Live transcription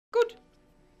Good.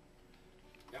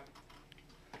 Yep.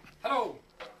 Hello.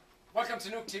 Welcome to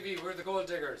Nook TV. We're the Gold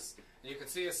Diggers. And you can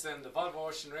see us in the Volvo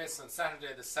Ocean Race on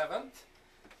Saturday the 7th,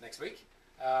 next week,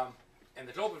 in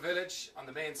the Global Village on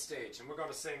the main stage. And we're going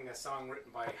to sing a song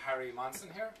written by Harry Monson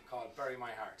here called Bury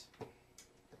My Heart.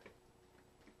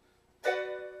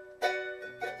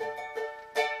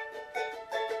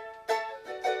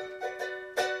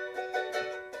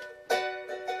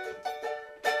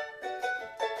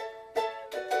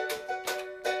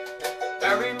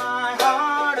 Bury my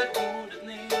heart at Wounded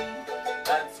Knee,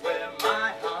 that's where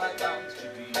my heart longs to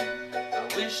be. I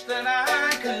wish that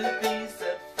I could be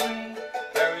set free.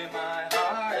 Bury my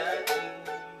heart at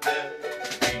Wounded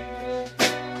Knee.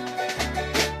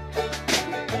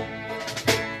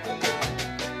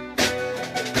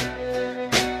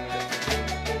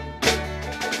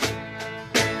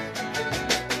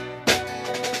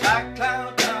 Black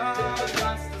cloud come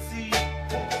across the sea,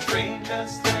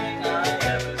 strangest thing I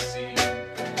ever seen.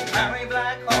 Carry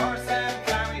black horse and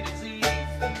carry disease,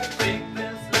 take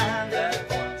this land at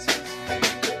once is free.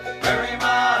 Bury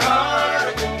my heart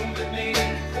at Wounded Knee,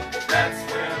 that's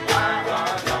where my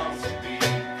heart longs to be.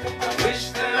 I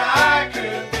wish that I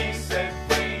could be set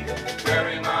free.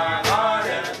 Bury my heart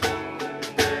at Wounded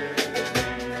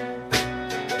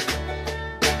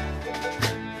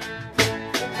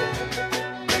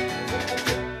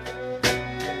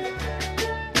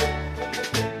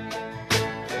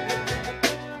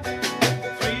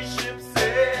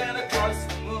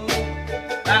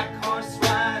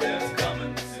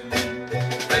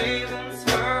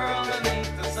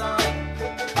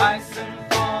ice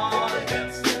and fall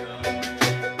against the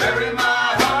gun. Bury my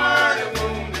heart at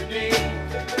Wounded Knee,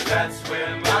 that's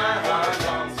where my heart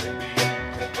longs to be.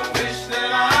 I wish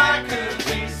that I could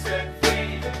be set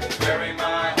free. Bury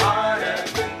my heart at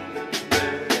Wounded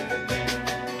Knee.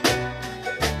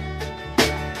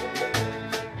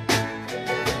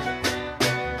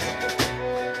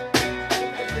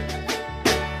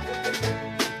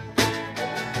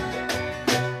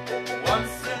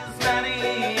 Once as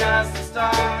many as the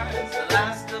stars, the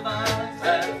last of us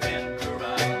have been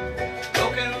corralled.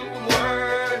 Broken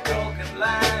word, broken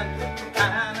land, from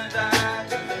Canada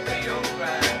to the Rio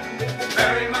Grande.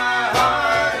 Bury my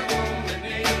heart at Wounded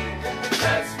Knee,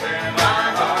 that's where my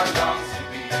heart longs to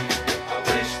be. I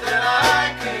wish that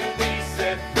I could be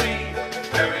set free.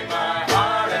 Bury my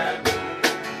heart at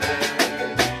Wounded Knee.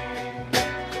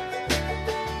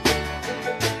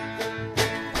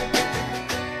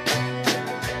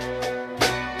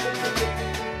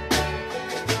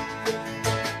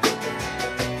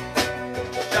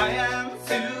 Cheyenne,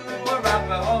 Sioux,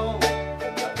 Arapaho,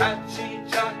 Apache,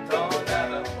 Choctaw,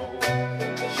 Navajo,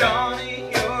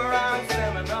 Shawnee, Huron,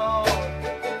 Seminole,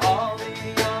 all the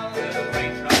other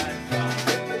great tribes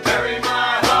are. Bury my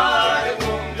heart at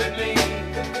Wounded Knee,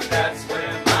 that's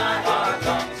where my heart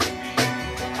longs to be.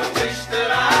 I wish that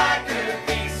I could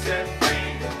be set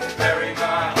free. Bury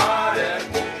my heart at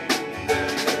Wounded Knee.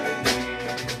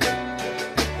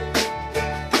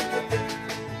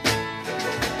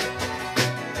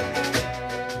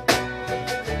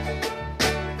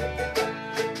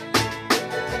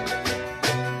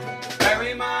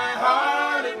 Bury my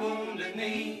heart at Wounded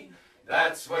Knee,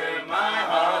 that's where my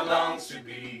heart longs to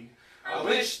be. I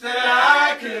wish that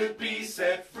I could be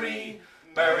set free.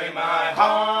 Bury my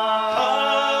heart